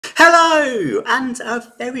Hello and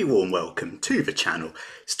a very warm welcome to the channel.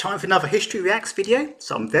 It's time for another History Reacts video,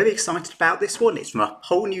 so I'm very excited about this one. It's from a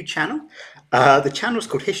whole new channel. The channel is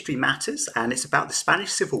called History Matters and it's about the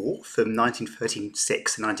Spanish Civil War from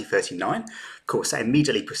 1936 to 1939. Of course, that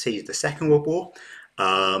immediately preceded the Second World War.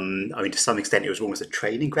 To some extent it was almost a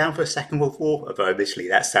training ground for the Second World War, although obviously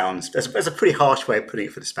that sounds, that's a pretty harsh way of putting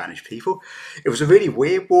it for the Spanish people. It was a really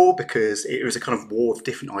weird war because it was a kind of war of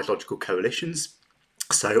different ideological coalitions.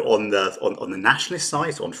 So on the nationalist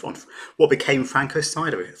side, on what became Franco's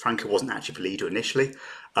side, Franco wasn't actually the leader initially.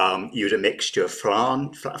 You had a mixture of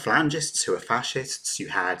phalangists who were fascists. You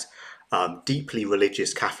had deeply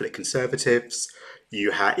religious Catholic conservatives.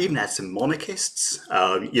 You even had some monarchists.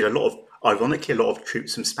 You had ironically, a lot of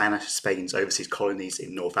troops from Spain's overseas colonies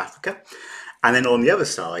in North Africa. And then on the other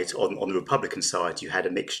side, on the Republican side, you had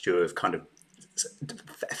a mixture of kind of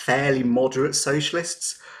fairly moderate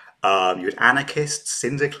socialists. You had anarchists,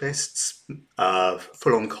 syndicalists,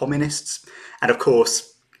 full-on communists, and of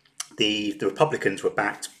course the Republicans were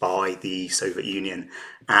backed by the Soviet Union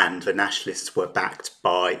and the nationalists were backed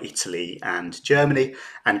by Italy and Germany,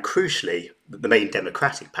 and crucially the main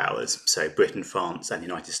democratic powers, so Britain, France and the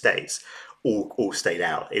United States, all stayed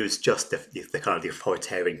out. It was just the kind of the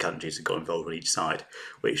authoritarian countries that got involved on each side,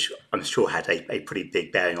 which I'm sure had a pretty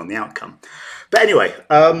big bearing on the outcome. But anyway,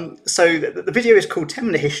 so the video is called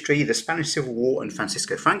 10-Minute History, the Spanish Civil War and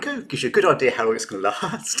Francisco Franco. Gives you a good idea how long it's going to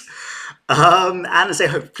last. And as I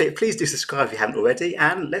say, please do subscribe if you haven't already,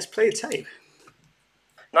 and let's play the tape.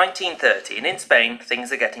 1930, and in Spain, things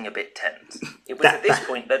are getting a bit tense. It was at this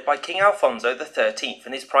point led by King Alfonso XIII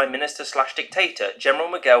and his Prime Minister/dictator, General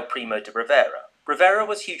Miguel Primo de Rivera. Rivera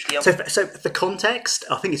was hugely... So for context,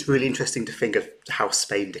 I think it's really interesting to think of how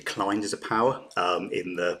Spain declined as a power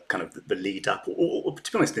in the kind of the lead up, or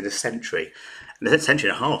to be honest, in a century and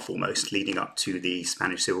a half almost, leading up to the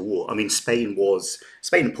Spanish Civil War. I mean, Spain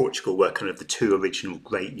and Portugal were kind of the two original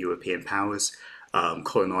great European powers.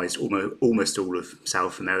 Colonised almost all of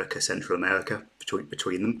South America, Central America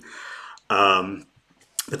between them.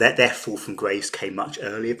 But their fall from grace came much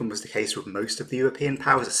earlier than was the case with most of the European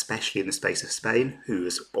powers, especially in the space of Spain, who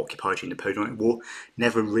was occupied during the Napoleonic War.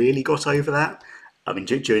 Never really got over that. I mean,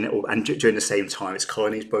 during the same time, its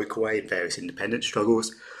colonies broke away in various independence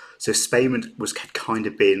struggles. So Spain had kind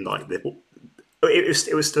of been like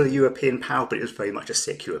it was still a European power, but it was very much a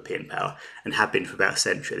sick European power and had been for about a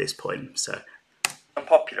century at this point. So.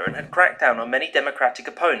 Unpopular and had cracked down on many democratic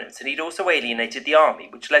opponents, and he'd also alienated the army,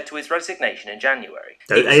 which led to his resignation in January.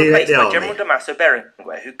 He was replaced by General Damaso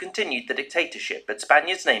Berenguer, who continued the dictatorship, but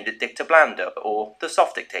Spaniards named it Dicta Blanda, or the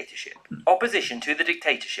soft dictatorship. Opposition to the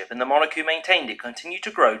dictatorship and the monarch who maintained it continued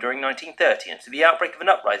to grow during 1930 until the outbreak of an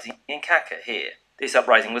uprising in Jaca here. This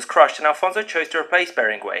uprising was crushed, and Alfonso chose to replace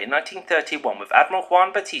Berenguer in 1931 with Admiral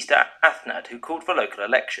Juan Bautista Aznad, who called for local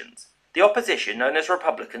elections. The opposition, known as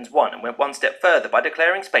Republicans, won and went one step further by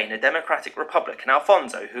declaring Spain a democratic republic, and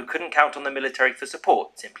Alfonso, who couldn't count on the military for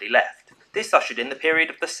support, simply left. This ushered in the period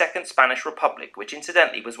of the Second Spanish Republic, which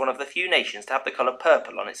incidentally was one of the few nations to have the colour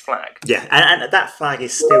purple on its flag. Yeah, and that flag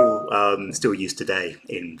is still used today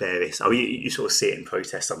in various... I mean, you sort of see it in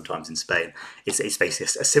protests sometimes in Spain. It's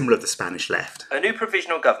basically a symbol of the Spanish left. A new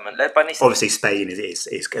provisional government led by... Obviously, Spain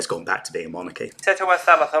has gone back to being a monarchy.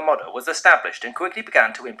 Dictatorship was established and quickly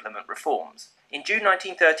began to implement reforms. In June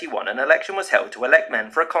 1931, an election was held to elect men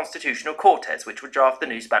for a constitutional Cortes, which would draft the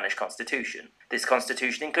new Spanish constitution. This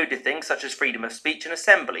constitution included things such as freedom of speech and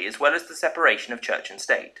assembly, as well as the separation of church and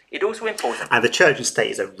state. It also imported... And the church and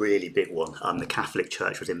state is a really big one. The Catholic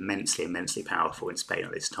Church was immensely powerful in Spain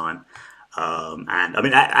at this time. And I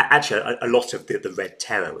mean, actually, a lot of the Red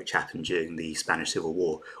Terror, which happened during the Spanish Civil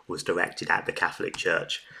War, was directed at the Catholic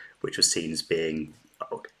Church, which was seen as being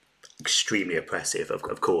extremely oppressive,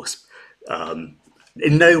 of course.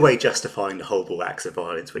 In no way justifying the horrible acts of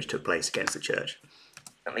violence which took place against the church.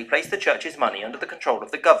 Placed the church's money under the control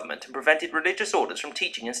of the government and prevented religious orders from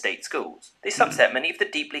teaching in state schools. This upset many of the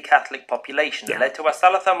deeply Catholic population and led to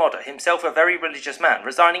Salazar Moda, himself a very religious man,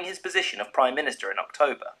 resigning his position of Prime Minister in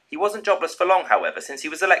October. He wasn't jobless for long, however, since he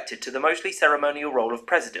was elected to the mostly ceremonial role of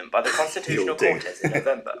President by the Constitutional Cortes in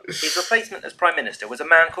November. His replacement as Prime Minister was a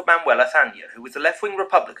man called Manuel Azaña, who was a left-wing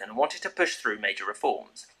Republican and wanted to push through major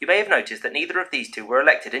reforms. You may have noticed that neither of these two were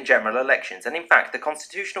elected in general elections, and in fact the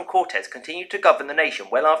Constitutional Cortes continued to govern the nation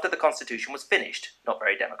well after the constitution was finished, not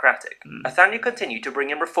very democratic. Azaña continued to bring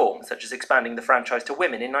in reforms, such as expanding the franchise to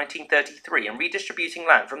women in 1933 and redistributing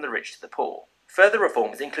land from the rich to the poor. Further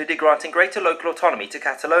reforms included granting greater local autonomy to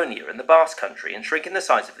Catalonia and the Basque Country and shrinking the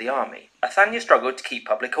size of the army. Azaña struggled to keep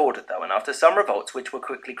public order though, and after some revolts which were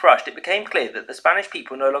quickly crushed, it became clear that the Spanish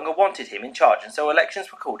people no longer wanted him in charge, and so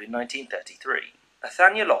elections were called in 1933.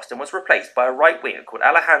 Azaña lost and was replaced by a right-winger called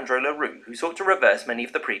Alejandro Lerroux, who sought to reverse many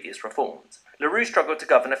of the previous reforms. Lerroux struggled to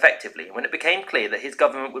govern effectively, and when it became clear that his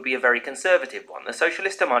government would be a very conservative one, the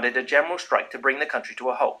socialists demanded a general strike to bring the country to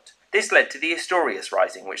a halt. This led to the Asturias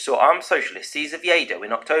Rising, which saw armed socialists seize Oviedo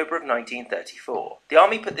in October of 1934. The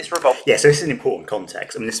army put this revolt... Yeah, so this is an important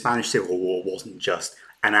context. I mean, the Spanish Civil War wasn't just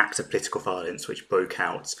an act of political violence which broke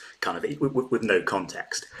out kind of with no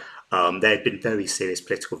context. There had been very serious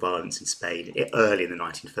political violence in Spain early in the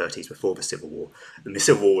 1930s, before the Civil War. And the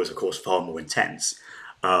Civil War was, of course, far more intense.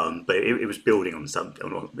 But it was building on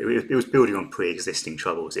it was building on pre-existing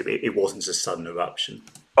troubles. It wasn't just a sudden eruption.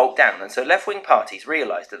 Bolt down, and so left-wing parties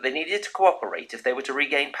realised that they needed to cooperate if they were to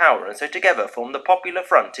regain power, and so together formed the Popular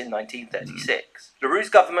Front in 1936. Lerroux's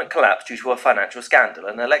government collapsed due to a financial scandal,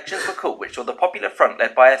 and elections were called which saw the Popular Front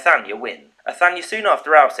led by Azaña win. Azaña soon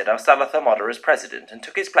after ousted Alcalá as president and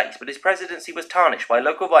took his place, but his presidency was tarnished by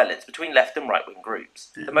local violence between left and right-wing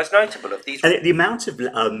groups. The most notable of these... And the amount of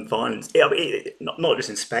violence, not just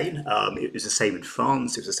in Spain, it was the same in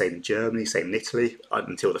France, it was the same in Germany, same in Italy,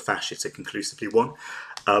 until the fascists had conclusively won.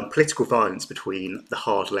 Political violence between the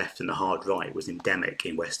hard left and the hard right was endemic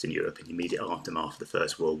in Western Europe in the immediate aftermath of the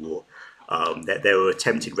First World War. There were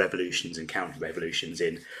attempted revolutions and counter-revolutions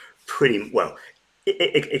in pretty, well,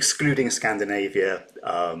 excluding Scandinavia,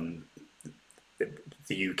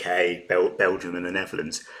 the UK, Belgium and the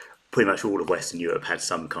Netherlands, pretty much all of Western Europe had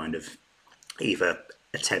some kind of either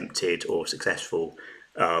attempted or successful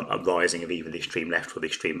uprising of either the extreme left or the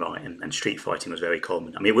extreme right, and street fighting was very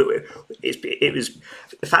common. I mean, it was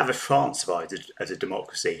the fact that France survived as a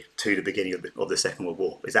democracy to the beginning of the Second World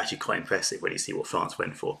War is actually quite impressive when you see what France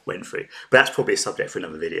went through. But that's probably a subject for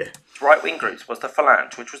another video. Right-wing groups was the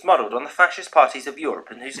Phalange, which was modelled on the fascist parties of Europe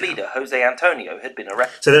and whose leader, José Antonio, had been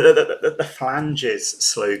arrested. So the Phalange's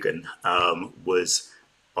slogan was,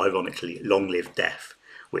 ironically, "Long live death,"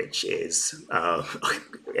 which is, I've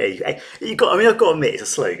got to admit, it's a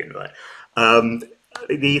slogan, right?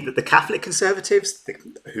 The Catholic conservatives,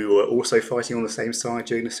 who were also fighting on the same side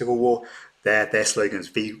during the Civil War, their slogan is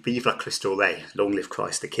 "Viva Cristo Rey," "Long live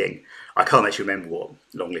Christ the King." I can't actually remember what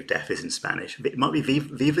 "Long live death" is in Spanish. It might be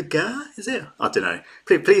 "Viva Guerra," is it? I don't know.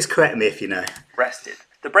 Please correct me if you know. Arrested.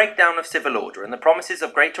 The breakdown of civil order and the promises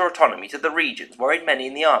of greater autonomy to the regions worried many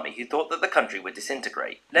in the army who thought that the country would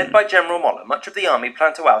disintegrate. Led by General Mola, much of the army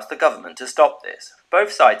planned to oust the government to stop this.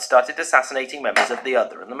 Both sides started assassinating members of the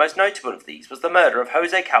other, and the most notable of these was the murder of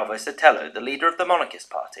José Calvo Sotelo, the leader of the monarchist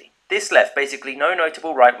party. This left basically no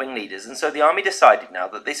notable right-wing leaders, and so the army decided now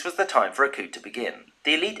that this was the time for a coup to begin.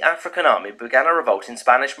 The elite African army began a revolt in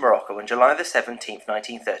Spanish Morocco on July the 17th,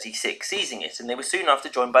 1936, seizing it, and they were soon after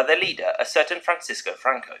joined by their leader, a certain Francisco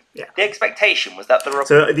Franco. Yeah. The expectation was that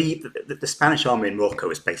the Spanish army in Morocco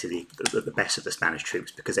was basically the best of the Spanish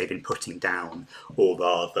troops, because they've been putting down, or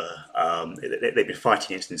rather, they've been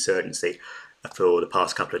fighting against insurgency for the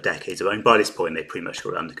past couple of decades. And by this point, they pretty much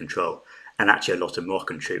got it under control. And actually, a lot of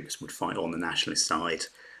Moroccan troops would fight on the nationalist side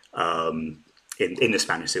in the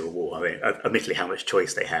Spanish Civil War. I mean, admittedly, how much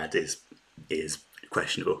choice they had is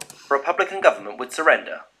questionable. The Republican government would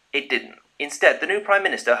surrender. It didn't. Instead, the new Prime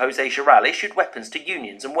Minister, José Chirral, issued weapons to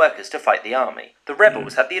unions and workers to fight the army. The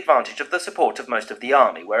rebels had the advantage of the support of most of the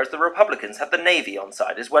army, whereas the Republicans had the navy on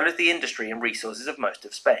side, as well as the industry and resources of most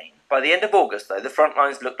of Spain. By the end of August, though, the front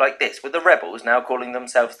lines looked like this, with the rebels, now calling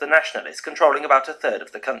themselves the Nationalists, controlling about a third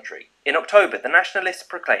of the country. In October, the Nationalists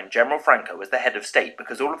proclaimed General Franco as the head of state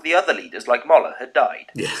because all of the other leaders, like Mola, had died.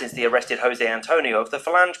 Yeah. Since the arrested José Antonio of the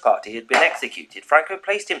Phalange party had been executed, Franco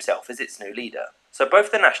placed himself as its new leader. So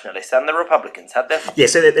both the Nationalists and the Republicans had their... Yeah,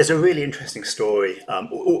 so there's a really interesting story,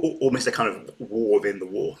 almost a kind of war within the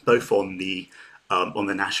war, both on the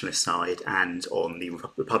nationalist side and on the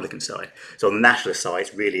Republican side. So on the nationalist side,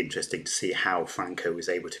 it's really interesting to see how Franco was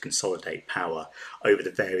able to consolidate power over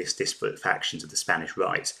the various disparate factions of the Spanish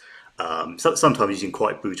right. Sometimes using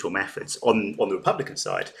quite brutal methods. On the Republican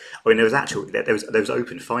side, I mean, there was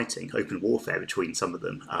open fighting, open warfare between some of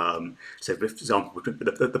them. So, for example,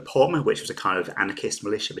 the POM, which was a kind of anarchist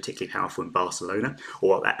militia, particularly powerful in Barcelona,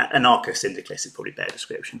 or anarcho-syndicalists is probably a better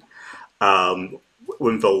description, were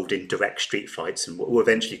involved in direct street fights and were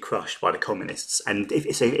eventually crushed by the communists. And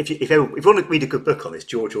if you want to read a good book on this,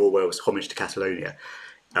 George Orwell's Homage to Catalonia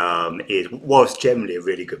was generally a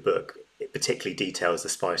really good book. It particularly details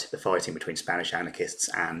the fighting between Spanish anarchists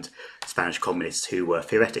and Spanish communists who were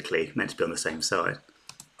theoretically meant to be on the same side.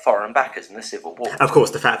 foreign backers in the Civil War. Of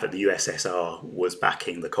course, the fact that the USSR was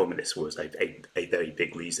backing the communists was a very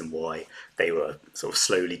big reason why they were sort of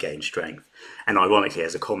slowly gaining strength. And ironically,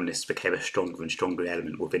 as the communists became a stronger and stronger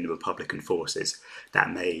element within the Republican forces,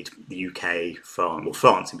 that made the UK,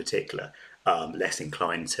 France in particular, less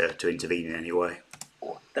inclined to intervene in any way.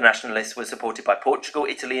 The Nationalists were supported by Portugal,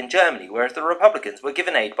 Italy and Germany, whereas the Republicans were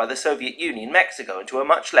given aid by the Soviet Union, Mexico and to a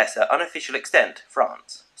much lesser, unofficial extent,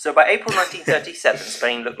 France. So by April 1937,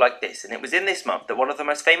 Spain looked like this, and it was in this month that one of the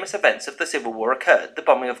most famous events of the Civil War occurred, the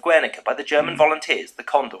bombing of Guernica by the German volunteers, the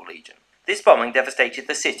Condor Legion. This bombing devastated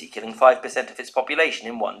the city, killing 5% of its population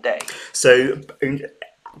in one day.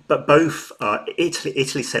 But both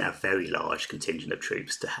Italy sent a very large contingent of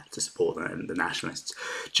troops to support the nationalists.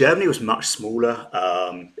 Germany was much smaller.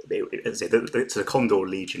 The Condor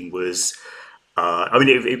Legion was,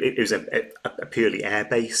 it was a purely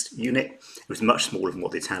air-based unit. It was much smaller than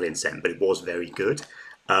what the Italians sent, but it was very good.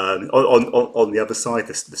 On the other side,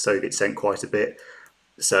 the Soviets sent quite a bit.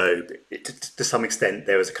 So to some extent,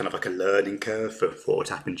 there was a kind of like a learning curve for what would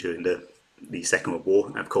happen during the Second World War.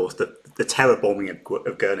 And of course, the terror bombing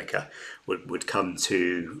of Guernica would come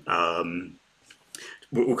to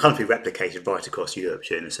will come to be replicated right across Europe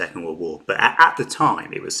during the Second World War. But at the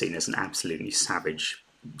time, it was seen as an absolutely savage,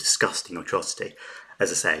 disgusting atrocity.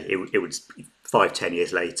 As I say, it was 5-10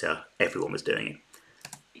 years later, everyone was doing it.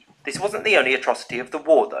 This wasn't the only atrocity of the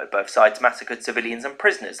war, though. Both sides massacred civilians and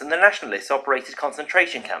prisoners, and the Nationalists operated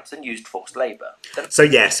concentration camps and used forced labour.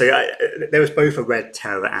 There was both a red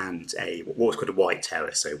terror and what was called a white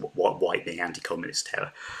terror, so white being anti-communist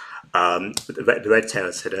terror. The red terror,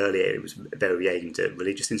 as I said earlier, it was very aimed at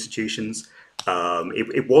religious institutions.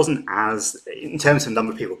 It wasn't as, in terms of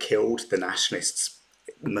number of people killed, the Nationalists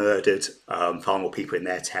murdered far more people in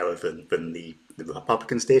their terror than the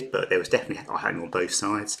Republicans did, but there was definitely happening on both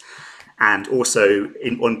sides. And also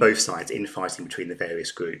on both sides, infighting between the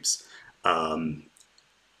various groups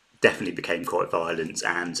definitely became quite violent.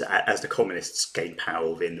 And as the communists gained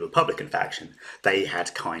power within the Republican faction, they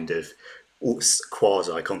had kind of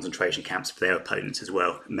quasi-concentration camps for their opponents as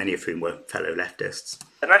well, many of whom were fellow leftists.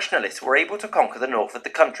 The Nationalists were able to conquer the north of the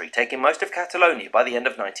country, taking most of Catalonia by the end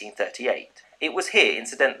of 1938. It was here,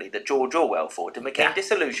 incidentally, that George Orwell fought and became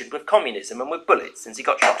disillusioned with communism and with bullets since he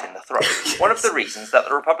got shot in the throat. Yes. One of the reasons that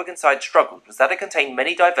the Republican side struggled was that it contained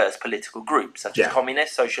many diverse political groups, such as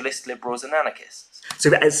communists, socialists, liberals and anarchists.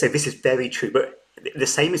 So as I say, this is very true, but the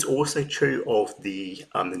same is also true of the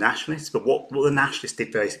Nationalists. But what the Nationalists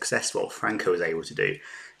did very successful, Franco was able to do,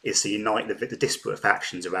 is to unite the disparate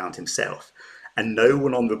factions around himself. And no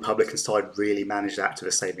one on the Republican side really managed that to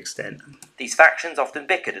the same extent. These factions often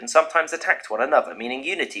bickered and sometimes attacked one another, meaning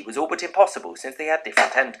unity was all but impossible since they had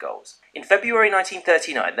different end goals. In February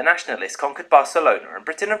 1939, the Nationalists conquered Barcelona, and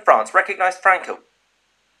Britain and France recognised Franco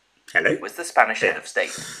was the Spanish head of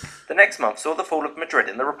state. The next month saw the fall of Madrid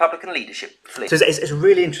and the Republican leadership flee. So it's a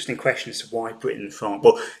really interesting question as to why Britain and France...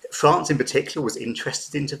 Well, France in particular was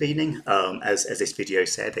interested in intervening. As this video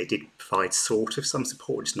said, they did provide sort of some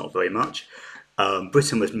support, just not very much.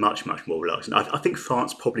 Britain was much, much more reluctant. I think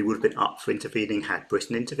France probably would have been up for intervening had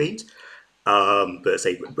Britain intervened. But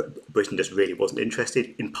say Britain just really wasn't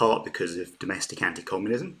interested, in part because of domestic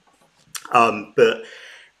anti-communism. But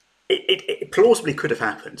it plausibly could have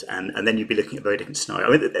happened, and then you'd be looking at a very different scenario.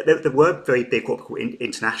 I mean, there were very big what we call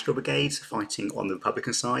international brigades fighting on the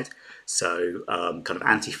Republican side. So kind of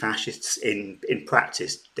anti-fascists in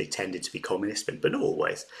practice, they tended to be communist, but not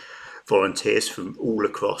always. Volunteers from all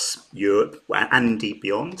across Europe and indeed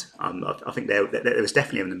beyond. I think there was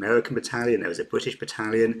definitely an American battalion, there was a British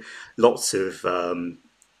battalion, lots of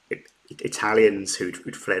Italians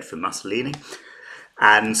who'd fled from Mussolini.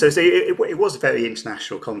 And so it was a very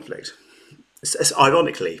international conflict. It's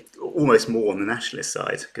ironically, almost more on the nationalist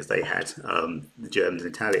side, because they had the Germans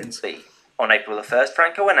and Italians. On April the 1st,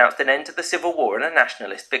 Franco announced an end to the Civil War and a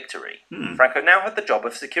nationalist victory. Franco now had the job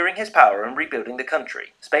of securing his power and rebuilding the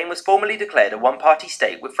country. Spain was formally declared a one-party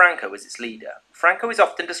state with Franco as its leader. Franco is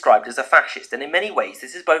often described as a fascist, and in many ways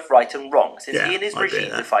this is both right and wrong, since he and his regime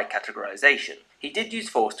defied categorization. He did use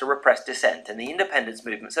force to repress dissent and the independence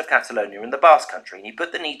movements of Catalonia and the Basque Country, and he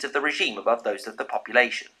put the needs of the regime above those of the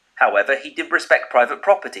population. However, he did respect private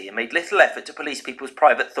property and made little effort to police people's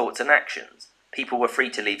private thoughts and actions. People were free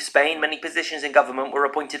to leave Spain, many positions in government were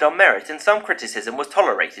appointed on merit, and some criticism was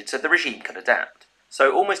tolerated so the regime could adapt.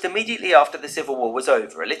 So almost immediately after the Civil War was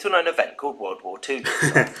over, a little-known event called World War II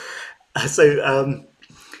began.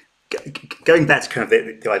 Going back to kind of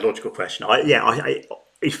the ideological question,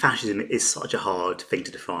 fascism is such a hard thing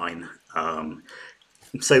to define.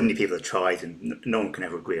 So many people have tried, and no one can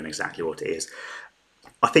ever agree on exactly what it is.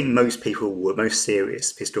 I think most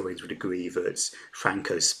serious historians would agree that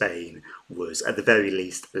Franco's Spain was, at the very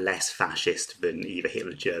least, less fascist than either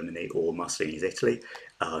Hitler's Germany or Mussolini's Italy.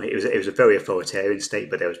 It was a very authoritarian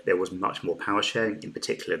state, but there was much more power sharing. In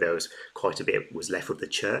particular, there was quite a bit was left with the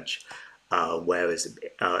church, whereas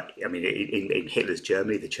in Hitler's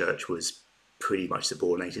Germany, the church was pretty much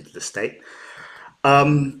subordinated to the state.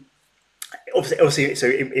 Obviously, so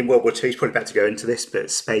in World War II, he's probably about to go into this, but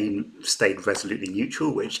Spain stayed resolutely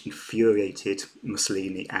neutral, which infuriated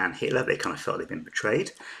Mussolini and Hitler. They kind of felt they'd been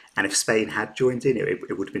betrayed. And if Spain had joined in,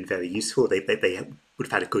 it would have been very useful. They would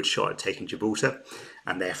have had a good shot at taking Gibraltar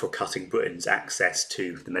and therefore cutting Britain's access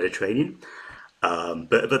to the Mediterranean.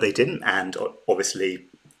 But they didn't, and obviously,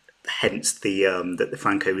 hence that the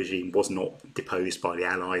Franco regime was not deposed by the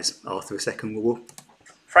Allies after the Second World War.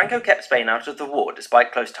 Franco kept Spain out of the war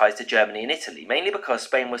despite close ties to Germany and Italy, mainly because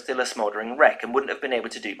Spain was still a smouldering wreck and wouldn't have been able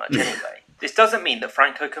to do much anyway. This doesn't mean that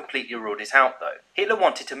Franco completely ruled it out though. Hitler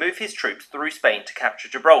wanted to move his troops through Spain to capture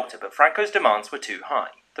Gibraltar, but Franco's demands were too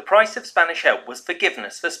high. The price of Spanish help was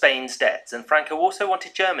forgiveness for Spain's debts, and Franco also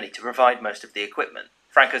wanted Germany to provide most of the equipment.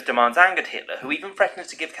 Franco's demands angered Hitler, who even threatened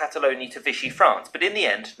to give Catalonia to Vichy France, but in the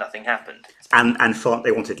end, nothing happened. And France,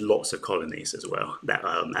 they wanted lots of colonies as well,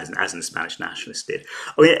 as the Spanish nationalists did.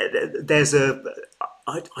 I mean, there's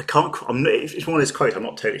I can't, it's one of those quotes, I'm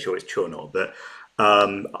not totally sure it's true or not, but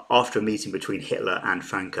after a meeting between Hitler and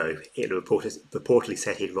Franco, Hitler reportedly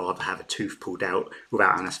said he'd rather have a tooth pulled out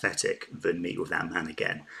without anaesthetic than meet with that man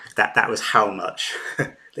again. That was how much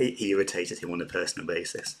he irritated him on a personal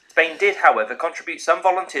basis. Spain did, however, contribute some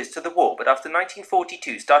volunteers to the war, but after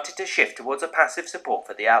 1942 started to shift towards a passive support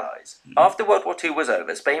for the Allies. After World War II was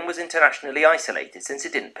over, Spain was internationally isolated since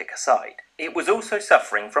it didn't pick a side. It was also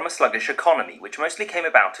suffering from a sluggish economy, which mostly came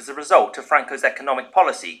about as a result of Franco's economic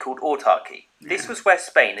policy called autarky. This was where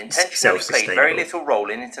Spain intentionally played very little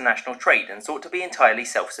role in international trade and sought to be entirely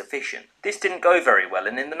self-sufficient. This didn't go very well,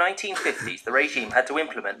 and in the 1950s the regime had to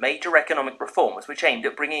implement major economic reforms which aimed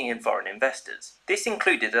at bringing in foreign investors. This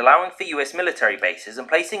included allowing for US military bases and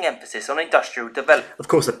placing emphasis on industrial development. Of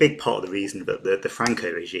course, a big part of the reason that the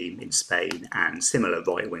Franco regime in Spain and similar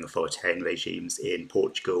right-wing authoritarian regimes in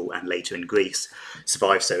Portugal and later in Greece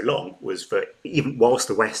survived so long was that even whilst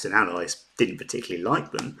the Western allies didn't particularly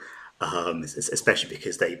like them, especially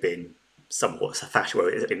because they'd been somewhat fascist, well,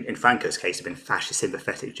 in Franco's case, had been fascist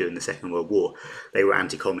sympathetic during the Second World War, they were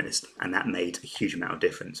anti-communist, and that made a huge amount of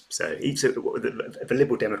difference. So the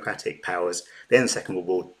liberal democratic powers, then the Second World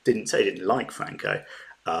War, didn't like Franco,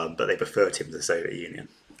 but they preferred him to the Soviet Union.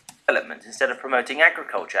 Instead of promoting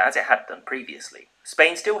agriculture as it had done previously.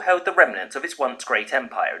 Spain still held the remnants of its once great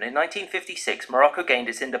empire, and in 1956 Morocco gained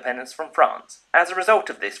its independence from France. As a result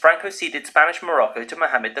of this, Franco ceded Spanish Morocco to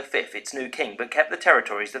Mohammed V, its new king, but kept the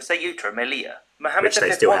territories of Ceuta and Melilla. Mohammed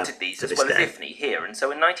V wanted these as well as Ifni here, and so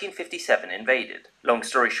in 1957 invaded. Long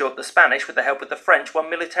story short, the Spanish, with the help of the French, won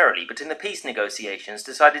militarily, but in the peace negotiations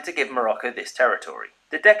decided to give Morocco this territory.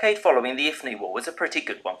 The decade following the Ifni War was a pretty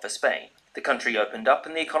good one for Spain. The country opened up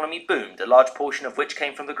and the economy boomed, a large portion of which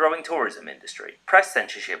came from the growing tourism industry. Press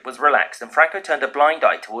censorship was relaxed, and Franco turned a blind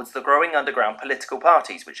eye towards the growing underground political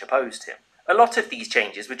parties which opposed him. A lot of these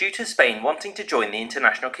changes were due to Spain wanting to join the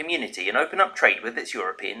international community and open up trade with its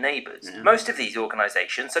European neighbours. Most of these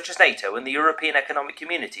organisations, such as NATO and the European Economic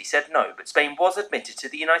Community, said no, but Spain was admitted to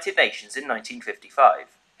the United Nations in 1955.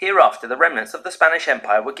 Hereafter, the remnants of the Spanish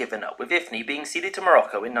Empire were given up, with Ifni being ceded to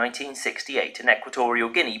Morocco in 1968 and Equatorial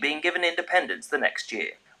Guinea being given independence the next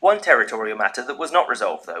year. One territorial matter that was not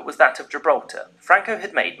resolved, though, was that of Gibraltar. Franco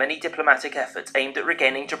had made many diplomatic efforts aimed at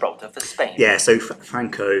regaining Gibraltar for Spain. Yeah, so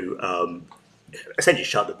Franco essentially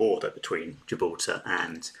shut the border between Gibraltar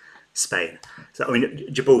and Spain. So, I mean,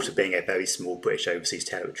 Gibraltar being a very small British overseas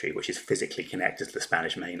territory, which is physically connected to the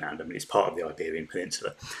Spanish mainland. I mean, it's part of the Iberian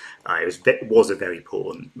Peninsula. It was a very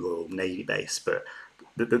important Royal Navy base, but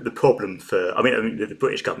the problem for, the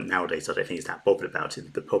British government nowadays, I don't think is that bothered about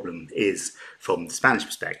it. The problem is, from the Spanish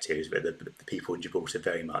perspective, is that the people in Gibraltar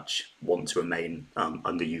very much want to remain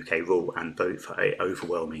under UK rule and vote for it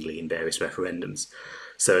overwhelmingly in various referendums.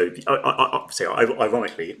 So,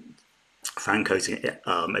 ironically, Franco's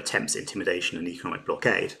attempts at intimidation and economic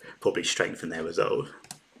blockade probably strengthened their resolve.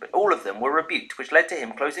 But all of them were rebuked, which led to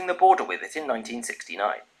him closing the border with it in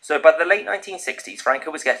 1969. So by the late 1960s,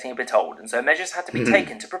 Franco was getting a bit old, and so measures had to be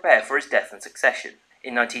taken to prepare for his death and succession.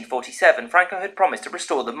 In 1947, Franco had promised to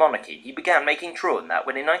restore the monarchy. He began making true on that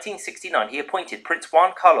when in 1969 he appointed Prince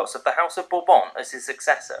Juan Carlos of the House of Bourbon as his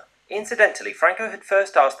successor. Incidentally, Franco had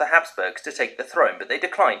first asked the Habsburgs to take the throne, but they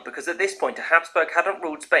declined because at this point a Habsburg hadn't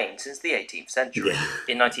ruled Spain since the 18th century. Yeah.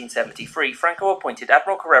 In 1973, Franco appointed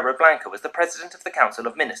Admiral Carrero Blanco as the President of the Council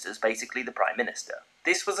of Ministers, basically the Prime Minister.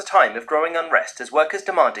 This was a time of growing unrest as workers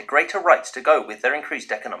demanded greater rights to go with their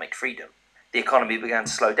increased economic freedom. The economy began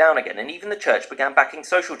to slow down again, and even the church began backing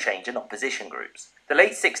social change and opposition groups. The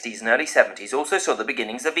late 60s and early 70s also saw the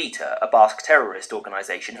beginnings of ETA, a Basque terrorist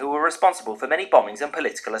organisation who were responsible for many bombings and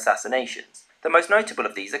political assassinations. The most notable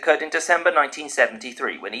of these occurred in December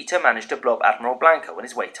 1973, when ETA managed to blow up Admiral Blanco on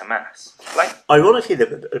his way to Mass. Ironically,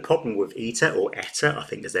 the problem with ETA, or ETA, I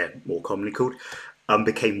think as they're more commonly called,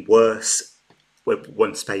 became worse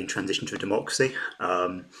once Spain transitioned to a democracy.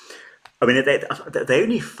 I mean, they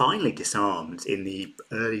only finally disarmed in the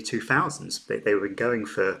early 2000s. They were going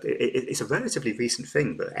for... It's a relatively recent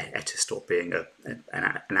thing that ETA stopped being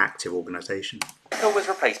an active organisation. Franco was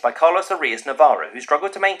replaced by Carlos Arias Navarro, who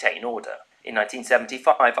struggled to maintain order. In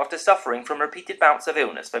 1975, after suffering from repeated bouts of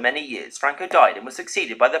illness for many years, Franco died and was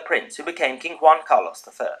succeeded by the prince, who became King Juan Carlos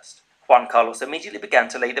I. Juan Carlos immediately began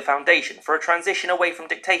to lay the foundation for a transition away from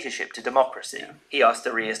dictatorship to democracy. He asked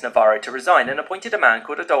Arias Navarro to resign and appointed a man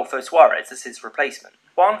called Adolfo Suarez as his replacement.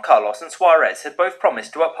 Juan Carlos and Suarez had both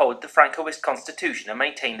promised to uphold the Francoist constitution and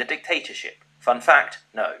maintain the dictatorship. Fun fact,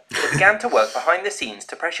 no. They began to work behind the scenes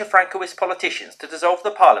to pressure Francoist politicians to dissolve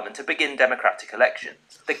the parliament and begin democratic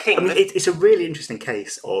elections. The king... I mean, it's a really interesting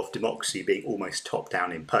case of democracy being almost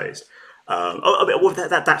top-down imposed.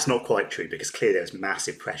 That's not quite true, because clearly there was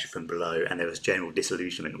massive pressure from below and there was general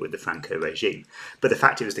disillusionment with the Franco regime. But the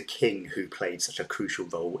fact it was the king who played such a crucial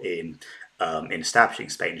role in establishing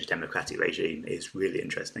Spain's democratic regime is really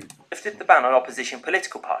interesting. Lifted the ban on opposition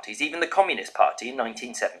political parties, even the Communist Party, in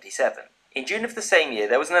 1977. In June of the same year,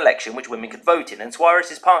 there was an election which women could vote in, and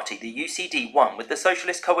Suarez's party, the UCD, won, with the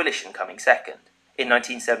Socialist Coalition coming second. In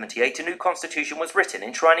 1978, a new constitution was written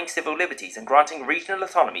enshrining civil liberties and granting regional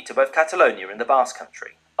autonomy to both Catalonia and the Basque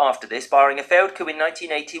Country. After this, barring a failed coup in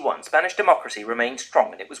 1981, Spanish democracy remained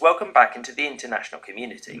strong and it was welcomed back into the international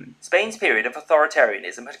community. Spain's period of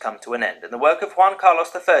authoritarianism had come to an end, and the work of Juan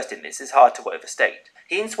Carlos I in this is hard to overstate.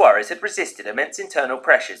 He and Suarez had resisted immense internal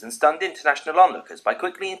pressures and stunned international onlookers by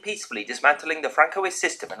quickly and peacefully dismantling the Francoist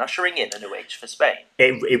system and ushering in a new age for Spain.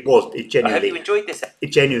 It genuinely... I hope you enjoyed this.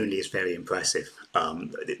 It genuinely is very impressive.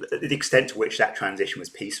 The extent to which that transition was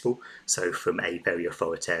peaceful, so from a very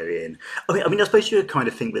authoritarian... I mean, I suppose you would kind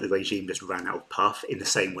of think that the regime just ran out of puff in the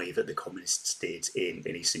same way that the communists did in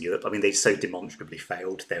Eastern Europe. I mean, they so demonstrably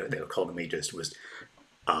failed. Their economy just was...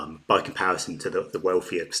 by comparison to the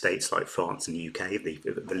wealthier states like France and the UK,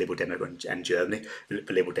 the Liberal Democrat and Germany,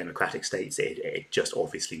 the Liberal Democratic states, it just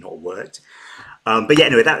obviously not worked. But yeah,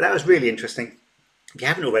 anyway, that was really interesting. If you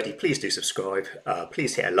haven't already, please do subscribe.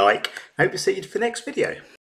 Please hit a like. I hope to see you for the next video.